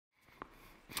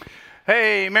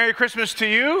Hey, Merry Christmas to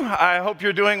you. I hope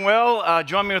you're doing well.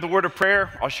 Join me with a word of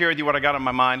prayer. I'll share with you what I got on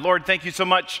my mind. Lord, thank you so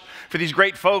much for these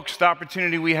great folks, the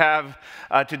opportunity we have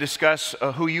to discuss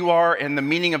who you are and the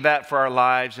meaning of that for our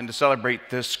lives and to celebrate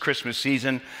this Christmas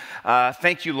season.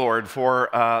 Thank you, Lord, for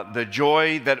the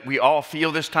joy that we all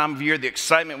feel this time of year, the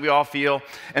excitement we all feel.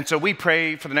 And so we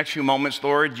pray for the next few moments,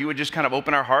 Lord, you would just kind of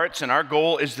open our hearts. And our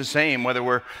goal is the same, whether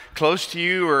we're close to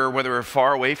you or whether we're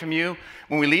far away from you.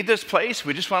 When we leave this place,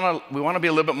 we want to be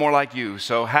a little bit more like you.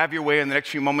 So have your way in the next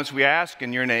few moments, we ask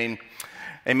in your name.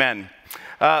 Amen.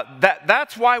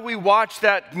 That's why we watch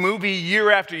that movie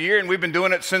year after year, and we've been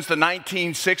doing it since the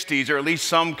 1960s, or at least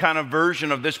some kind of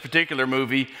version of this particular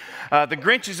movie. The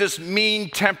Grinch is this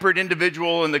mean-tempered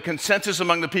individual, and the consensus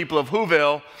among the people of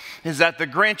Whoville is that the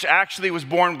Grinch actually was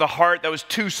born with a heart that was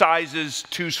 2 sizes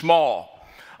too small.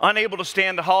 Unable to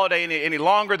stand the holiday any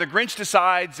longer, the Grinch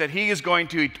decides that he is going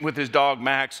to, with his dog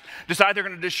Max, decide they're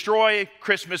going to destroy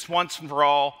Christmas once and for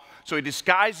all. So he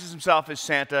disguises himself as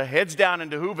Santa, heads down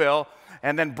into Whoville,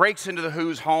 and then breaks into the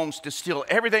Who's homes to steal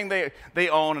everything they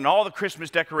own and all the Christmas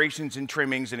decorations and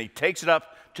trimmings, and he takes it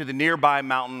up to the nearby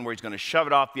mountain where he's going to shove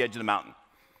it off the edge of the mountain.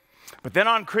 But then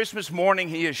on Christmas morning,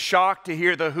 he is shocked to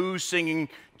hear the Who singing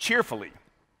cheerfully,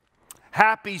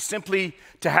 happy simply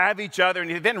to have each other, and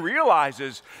he then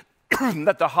realizes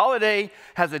that the holiday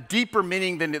has a deeper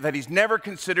meaning that he's never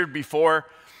considered before,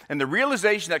 and the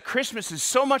realization that Christmas is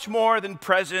so much more than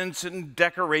presents and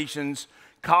decorations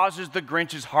causes the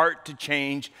Grinch's heart to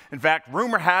change. In fact,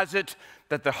 rumor has it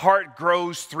that the heart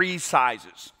grows 3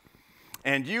 sizes.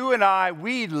 And you and I,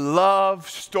 we love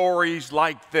stories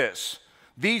like this.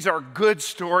 These are good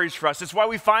stories for us. That's why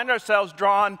we find ourselves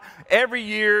drawn every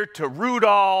year to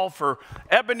Rudolph or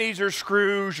Ebenezer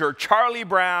Scrooge or Charlie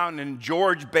Brown and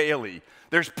George Bailey.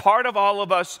 There's part of all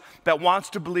of us that wants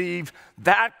to believe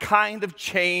that kind of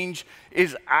change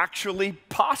is actually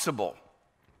possible.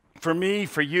 For me,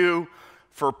 for you,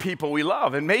 for people we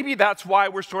love. And maybe that's why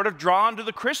we're sort of drawn to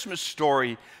the Christmas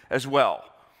story as well.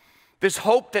 This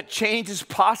hope that change is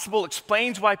possible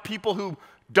explains why people who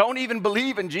don't even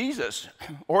believe in Jesus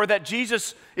or that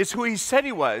Jesus is who he said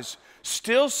he was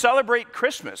still celebrate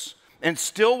Christmas and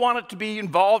still want it to be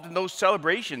involved in those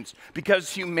celebrations,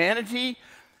 because humanity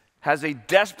has a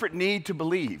desperate need to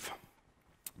believe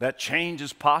that change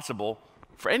is possible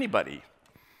for anybody.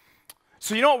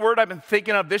 So you know what word I've been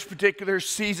thinking of this particular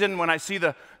season when I see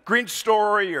the Grinch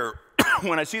story, or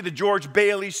when I see the George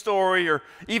Bailey story, or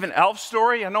even Elf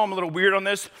story? I know I'm a little weird on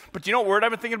this, but you know what word I've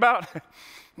been thinking about?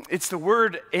 It's the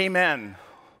word amen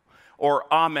or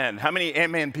amen. How many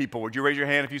amen people? Would you raise your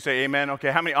hand if you say amen?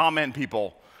 Okay, how many amen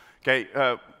people? Okay,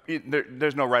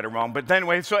 there's no right or wrong. But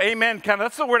anyway, so amen,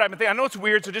 that's the word I've been thinking. I know it's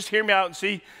weird, so just hear me out and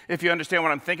see if you understand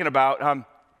what I'm thinking about.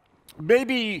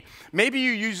 Maybe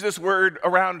you use this word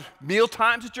around meal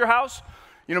times at your house.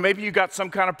 You know, maybe you got some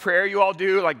kind of prayer you all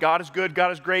do, like God is good,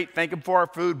 God is great, thank him for our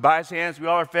food, by his hands we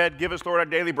all are fed, give us, Lord, our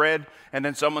daily bread, and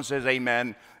then someone says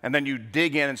amen, and then you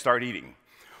dig in and start eating.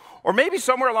 Or maybe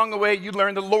somewhere along the way you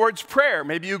learned the Lord's Prayer.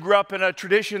 Maybe you grew up in a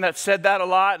tradition that said that a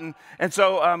lot, and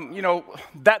so, you know,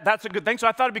 that's a good thing. So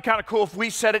I thought it'd be kind of cool if we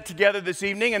said it together this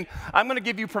evening, and I'm going to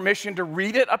give you permission to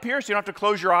read it up here, so you don't have to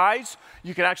close your eyes.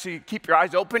 You can actually keep your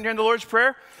eyes open during the Lord's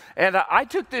Prayer. And I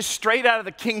took this straight out of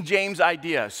the King James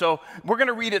idea, so we're going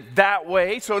to read it that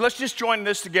way. So let's just join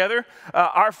this together.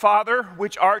 Our Father,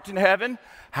 which art in heaven,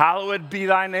 hallowed be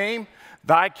thy name.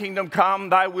 Thy kingdom come,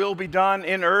 thy will be done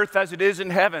in earth as it is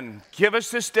in heaven. Give us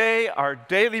this day our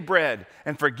daily bread,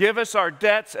 and forgive us our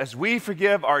debts as we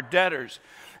forgive our debtors.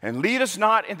 And lead us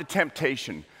not into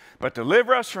temptation, but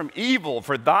deliver us from evil.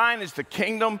 For thine is the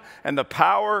kingdom and the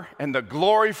power and the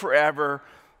glory forever.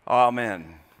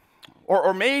 Amen.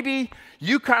 Or maybe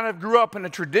you kind of grew up in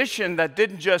a tradition that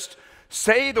didn't just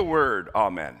say the word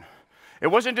amen. It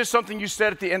wasn't just something you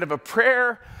said at the end of a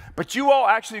prayer, but you all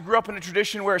actually grew up in a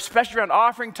tradition where, especially around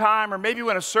offering time or maybe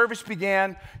when a service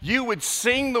began, you would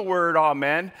sing the word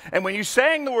amen. And when you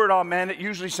sang the word amen, it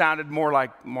usually sounded more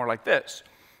like this.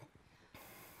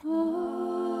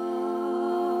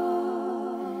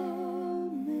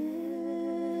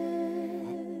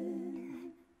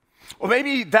 Well,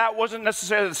 maybe that wasn't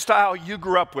necessarily the style you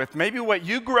grew up with. Maybe what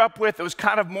you grew up with, it was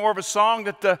kind of more of a song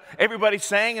that everybody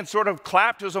sang and sort of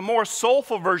clapped. It was a more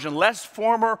soulful version, less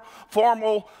formal,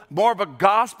 more of a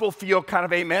gospel feel kind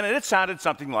of amen. And it sounded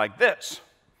something like this.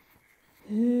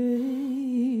 Amen.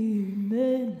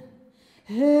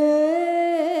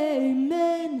 Amen.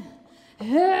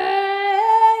 Amen.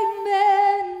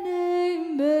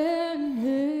 Amen.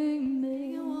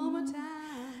 Amen. One more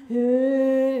time.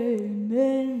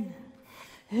 Amen.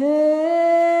 Amen.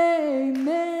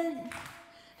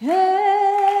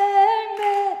 Amen.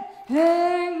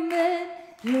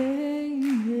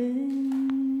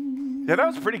 Yeah, that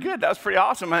was pretty good. That was pretty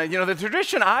awesome. The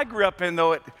tradition I grew up in,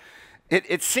 though,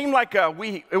 it seemed like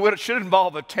it should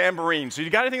involve a tambourine. So you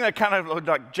got anything that kind of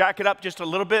like jack it up just a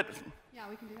little bit? Yeah,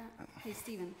 we can do that. Hey,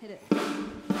 Steven, hit it.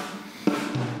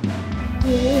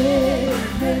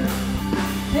 Amen.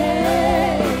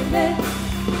 Amen.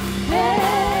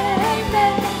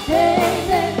 Amen.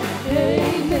 Amen.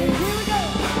 Amen. Here we go.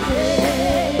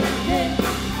 Amen.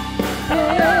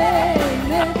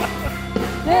 Amen.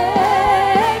 Amen.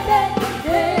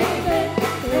 Amen.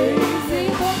 Crazy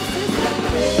voices.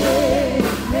 Amen.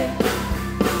 Amen.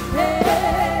 Amen.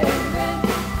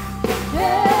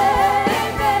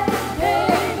 Amen.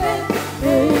 Amen.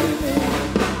 Amen.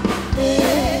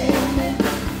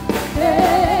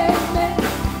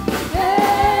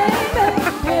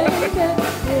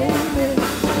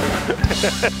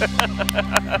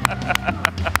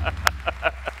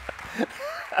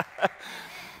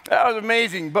 That was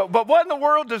amazing. But what in the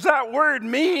world does that word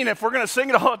mean? If we're going to sing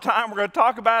it all the time, we're going to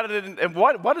talk about it. And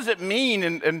what does it mean?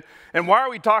 And why are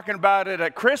we talking about it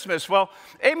at Christmas? Well,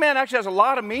 amen actually has a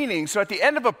lot of meaning. So at the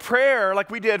end of a prayer, like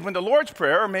we did when the Lord's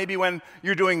Prayer, or maybe when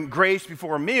you're doing grace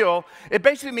before a meal, it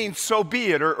basically means so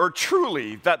be it, or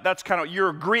truly. That's kind of, you're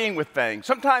agreeing with things.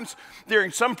 Sometimes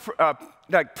during some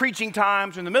like preaching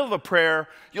times, in the middle of a prayer,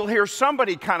 you'll hear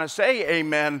somebody kind of say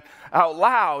amen out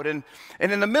loud. And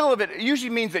in the middle of it, it usually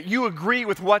means that you agree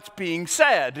with what's being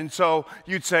said. And so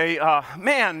you'd say,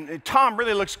 man, Tom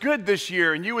really looks good this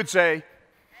year. And you would say,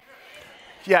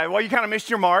 yeah, well, you kind of missed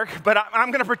your mark, but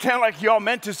I'm going to pretend like you all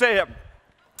meant to say it.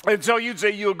 And so you'd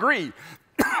say you agree.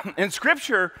 In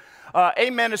Scripture,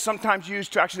 amen is sometimes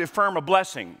used to actually affirm a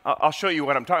blessing. I'll show you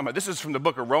what I'm talking about. This is from the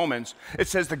book of Romans. It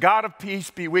says, the God of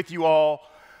peace be with you all.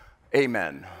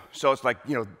 Amen. So it's like,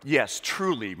 yes,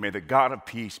 truly, may the God of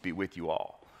peace be with you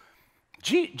all.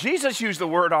 Jesus used the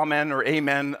word amen or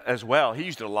amen as well. He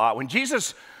used it a lot. When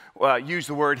Jesus used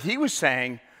the word, he was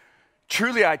saying,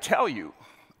 truly I tell you,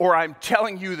 or I'm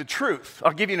telling you the truth.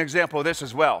 I'll give you an example of this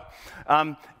as well.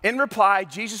 In reply,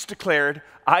 Jesus declared,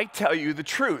 I tell you the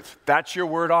truth. That's your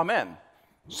word, amen.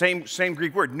 Same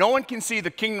Greek word. No one can see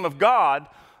the kingdom of God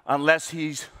unless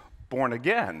he's born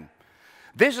again.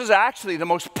 This is actually the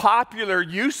most popular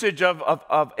usage of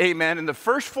amen. In the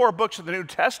first 4 books of the New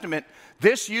Testament,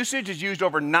 this usage is used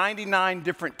over 99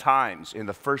 different times in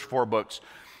the first 4 books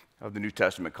of the New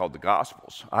Testament called the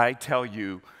Gospels. I tell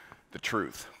you the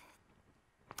truth.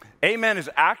 Amen is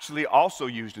actually also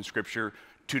used in Scripture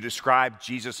to describe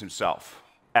Jesus himself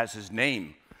as his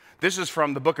name. This is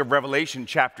from the book of Revelation,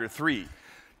 chapter 3.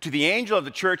 To the angel of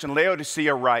the church in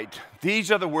Laodicea write,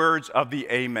 these are the words of the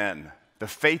Amen, the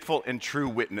faithful and true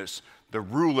witness, the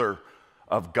ruler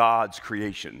of God's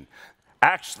creation.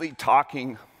 Actually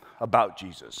talking about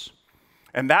Jesus.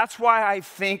 And that's why I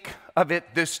think of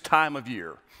it this time of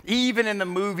year, even in the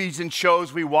movies and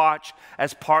shows we watch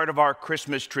as part of our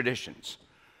Christmas traditions.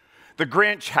 The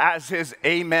Grinch has his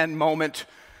amen moment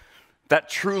that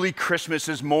truly Christmas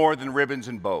is more than ribbons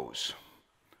and bows.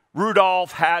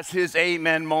 Rudolph has his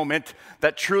amen moment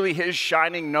that truly his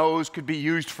shining nose could be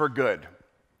used for good.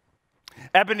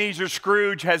 Ebenezer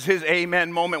Scrooge has his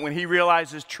amen moment when he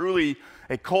realizes truly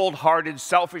a cold-hearted,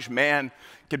 selfish man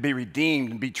can be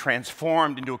redeemed and be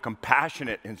transformed into a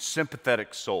compassionate and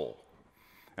sympathetic soul.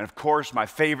 And of course, my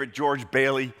favorite, George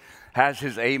Bailey, has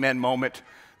his amen moment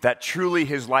that truly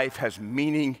his life has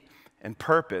meaning and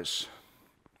purpose.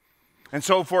 And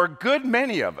so for a good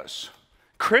many of us,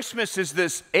 Christmas is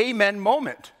this amen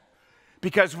moment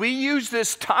because we use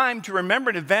this time to remember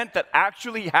an event that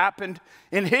actually happened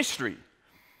in history.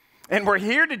 And we're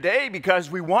here today because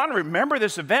we want to remember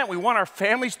this event. We want our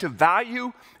families to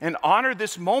value and honor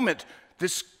this moment.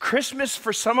 This Christmas,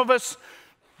 for some of us,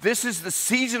 this is the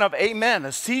season of amen,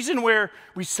 a season where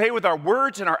we say with our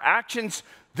words and our actions,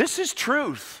 this is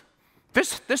truth.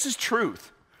 This is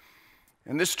truth.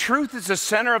 And this truth is the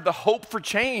center of the hope for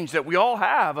change that we all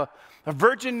have. A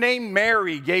virgin named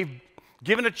Mary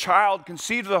given a child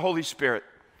conceived of the Holy Spirit.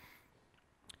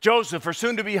 Joseph, her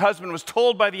soon-to-be husband, was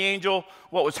told by the angel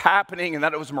what was happening and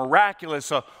that it was miraculous,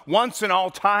 a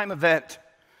once-in-all-time event.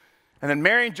 And then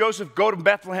Mary and Joseph go to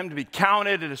Bethlehem to be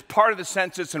counted. It is part of the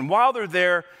census. And while they're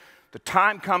there, the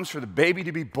time comes for the baby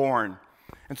to be born.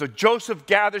 And so Joseph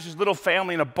gathers his little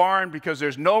family in a barn because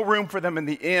there's no room for them in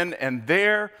the inn. And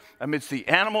there, amidst the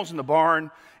animals in the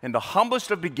barn, in the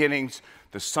humblest of beginnings,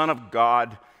 the Son of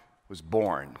God was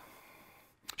born.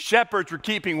 Shepherds were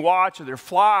keeping watch of their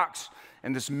flocks,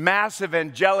 and this massive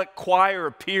angelic choir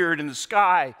appeared in the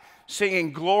sky,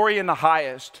 singing glory in the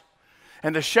highest.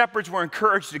 And the shepherds were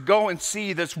encouraged to go and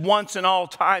see this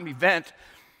once-in-all-time event.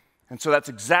 And so that's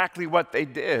exactly what they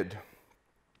did.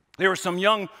 There were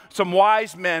some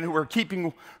wise men who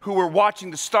were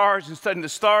watching the stars and studying the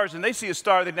stars, and they see a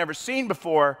star they'd never seen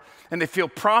before, and they feel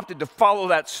prompted to follow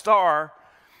that star,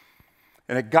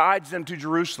 and it guides them to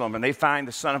Jerusalem, and they find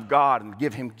the Son of God and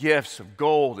give him gifts of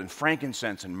gold and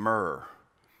frankincense and myrrh.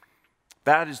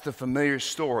 That is the familiar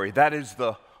story. That is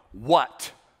the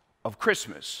what of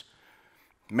Christmas.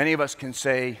 Many of us can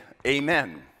say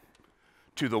amen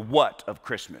to the what of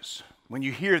Christmas. When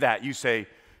you hear that, you say,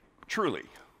 truly,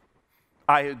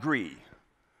 I agree.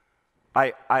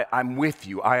 I'm with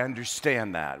you. I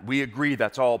understand that. We agree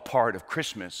that's all part of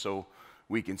Christmas, so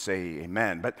we can say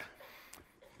amen. But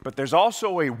there's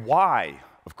also a why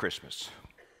of Christmas.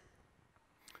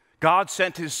 God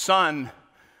sent his Son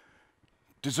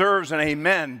deserves an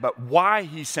amen, but why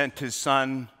he sent his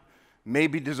Son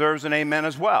maybe deserves an amen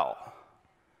as well.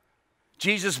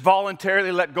 Jesus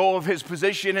voluntarily let go of his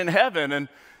position in heaven and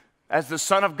as the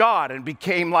Son of God and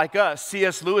became like us.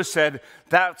 C.S. Lewis said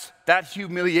that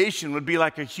humiliation would be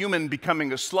like a human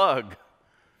becoming a slug.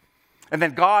 And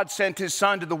then God sent his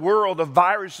Son to the world of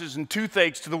viruses and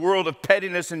toothaches, to the world of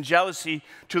pettiness and jealousy,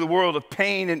 to the world of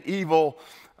pain and evil,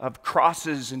 of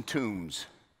crosses and tombs.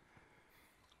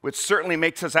 Which certainly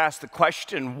makes us ask the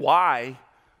question, why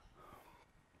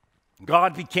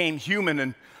God became human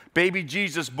and baby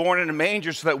Jesus born in a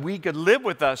manger so that we could live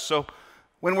with us. So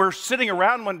when we're sitting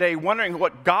around one day wondering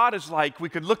what God is like, we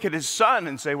could look at his Son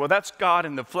and say, well, that's God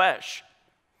in the flesh.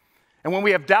 And when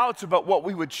we have doubts about what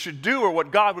we should do or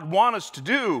what God would want us to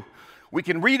do, we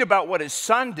can read about what his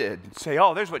Son did and say,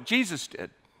 oh, there's what Jesus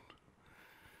did.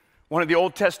 One of the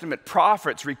Old Testament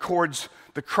prophets records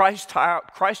the Christ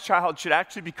child should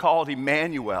actually be called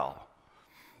Emmanuel,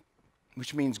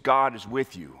 which means God is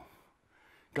with you.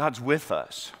 God's with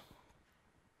us.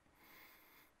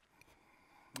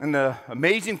 And the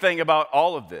amazing thing about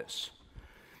all of this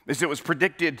is it was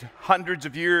predicted hundreds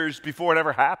of years before it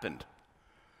ever happened.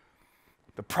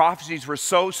 The prophecies were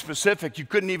so specific, you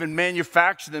couldn't even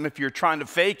manufacture them if you're trying to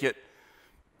fake it.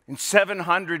 In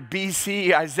 700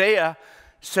 BC, Isaiah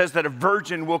says that a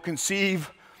virgin will conceive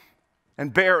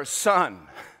and bear a son.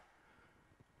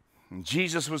 And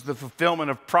Jesus was the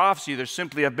fulfillment of prophecy. There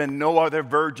simply have been no other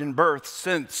virgin birth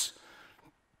since.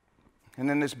 And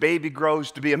then this baby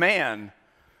grows to be a man.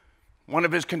 One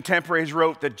of his contemporaries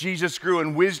wrote that Jesus grew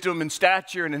in wisdom and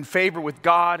stature and in favor with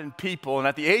God and people. And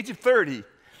at the age of 30,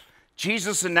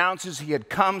 Jesus announces he had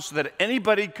come so that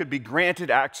anybody could be granted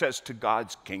access to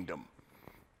God's kingdom.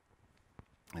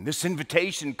 And this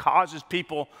invitation causes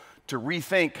people to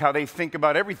rethink how they think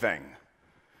about everything.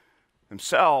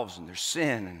 Themselves and their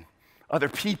sin and other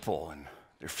people and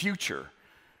their future,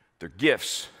 their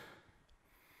gifts.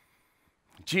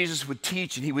 Jesus would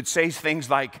teach and he would say things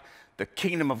like, the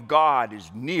kingdom of God is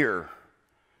near,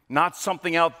 not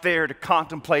something out there to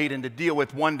contemplate and to deal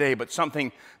with one day, but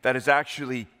something that is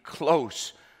actually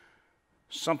close,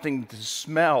 something to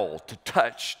smell, to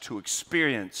touch, to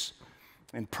experience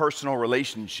in personal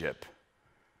relationship.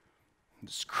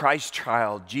 This Christ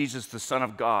child, Jesus, the Son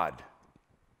of God,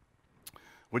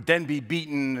 would then be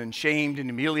beaten and shamed and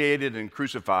humiliated and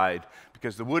crucified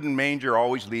because the wooden manger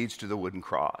always leads to the wooden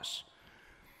cross.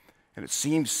 And it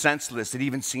seems senseless, it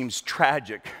even seems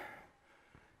tragic.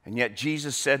 And yet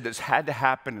Jesus said this had to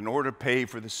happen in order to pay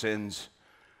for the sins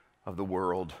of the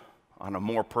world on a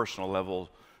more personal level,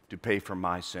 to pay for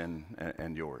my sin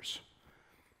and yours.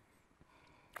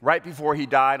 Right before he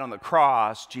died on the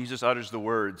cross, Jesus utters the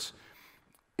words,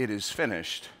 "It is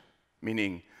finished,"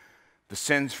 meaning the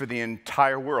sins for the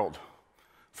entire world,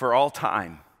 for all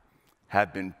time,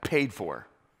 have been paid for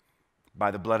by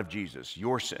the blood of Jesus.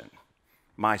 Your sin,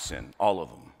 my sin, all of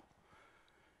them.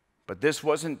 But this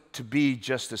wasn't to be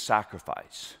just a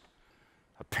sacrifice.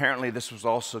 Apparently, this was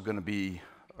also going to be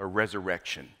a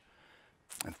resurrection.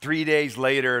 And 3 days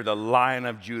later, the Lion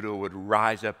of Judah would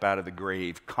rise up out of the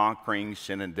grave, conquering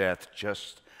sin and death,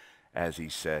 just as he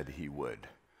said he would.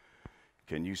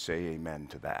 Can you say amen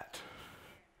to that?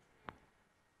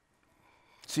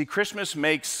 See, Christmas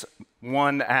makes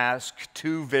one ask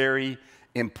two very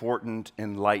important,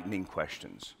 enlightening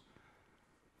questions.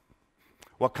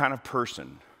 What kind of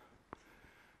person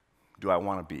do I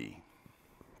want to be?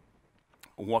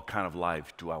 What kind of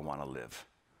life do I want to live?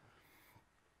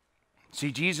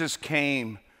 See, Jesus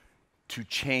came to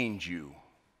change you,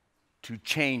 to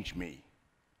change me.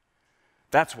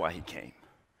 That's why he came.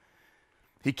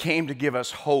 He came to give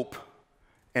us hope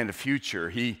and a future.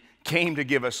 He came to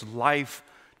give us life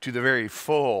to the very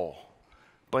full.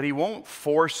 But he won't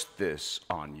force this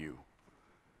on you.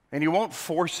 And he won't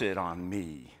force it on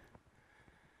me.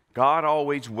 God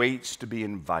always waits to be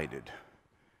invited.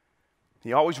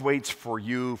 He always waits for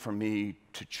you, for me,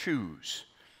 to choose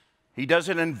He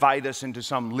doesn't invite us into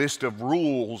some list of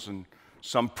rules and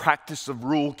some practice of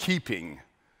rule keeping.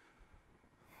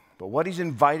 But what he's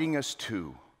inviting us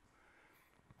to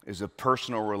is a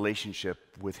personal relationship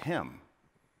with him.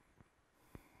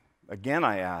 Again,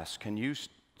 I ask, can you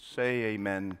say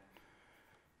amen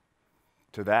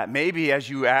to that? Maybe as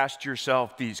you asked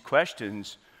yourself these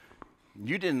questions,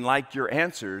 you didn't like your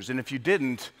answers. And if you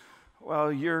didn't,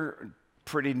 well, you're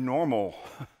pretty normal.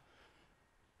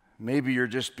 Maybe you're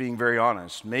just being very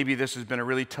honest. Maybe this has been a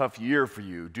really tough year for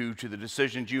you due to the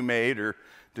decisions you made or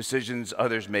decisions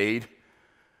others made.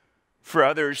 For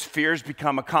others, fears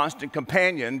become a constant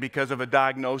companion because of a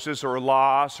diagnosis or a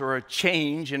loss or a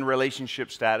change in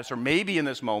relationship status. Or maybe in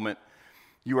this moment,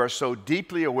 you are so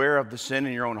deeply aware of the sin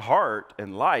in your own heart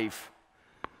and life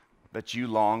that you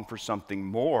long for something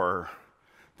more.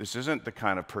 This isn't the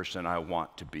kind of person I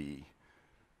want to be.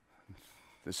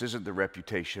 This isn't the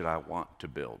reputation I want to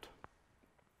build.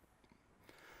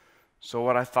 So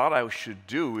what I thought I should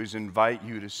do is invite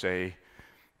you to say,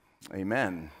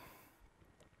 amen.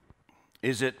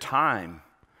 Is it time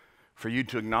for you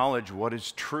to acknowledge what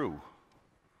is true?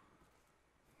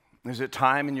 Is it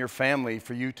time in your family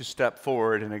for you to step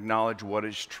forward and acknowledge what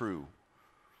is true?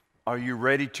 Are you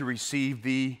ready to receive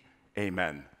the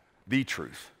amen, the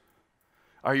truth?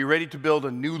 Are you ready to build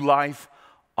a new life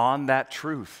on that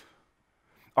truth?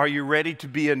 Are you ready to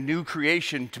be a new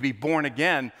creation, to be born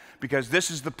again? Because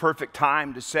this is the perfect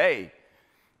time to say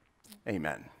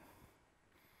amen.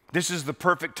 This is the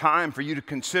perfect time for you to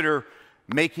consider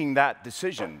making that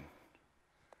decision.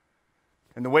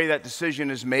 And the way that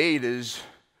decision is made is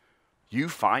you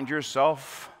find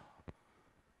yourself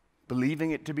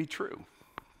believing it to be true.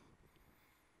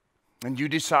 And you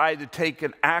decide to take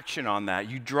an action on that.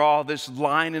 You draw this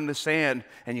line in the sand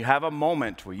and you have a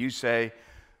moment where you say,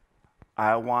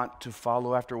 I want to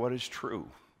follow after what is true.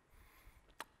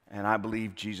 And I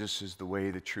believe Jesus is the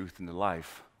way, the truth, and the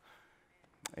life.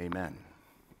 Amen.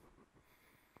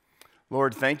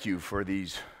 Lord, thank you for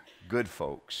these good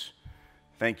folks.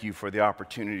 Thank you for the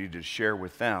opportunity to share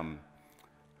with them.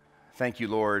 Thank you,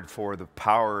 Lord, for the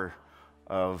power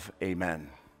of amen.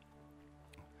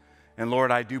 And Lord,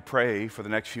 I do pray for the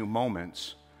next few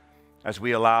moments as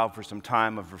we allow for some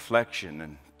time of reflection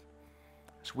and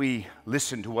as we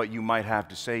listen to what you might have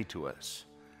to say to us.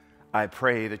 I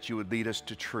pray that you would lead us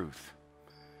to truth.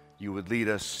 You would lead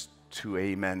us to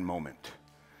amen moment.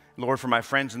 Lord, for my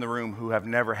friends in the room who have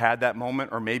never had that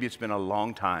moment, or maybe it's been a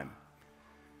long time,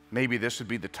 maybe this would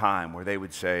be the time where they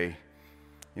would say,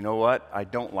 you know what? I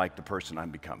don't like the person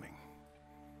I'm becoming.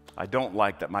 I don't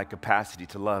like that my capacity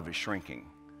to love is shrinking.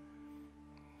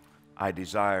 I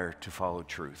desire to follow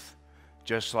truth.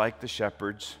 Just like the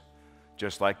shepherds,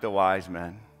 just like the wise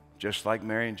men, just like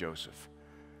Mary and Joseph.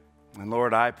 And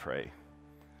Lord, I pray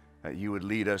that you would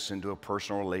lead us into a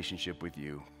personal relationship with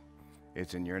you.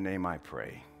 It's in your name I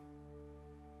pray.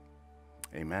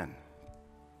 Amen.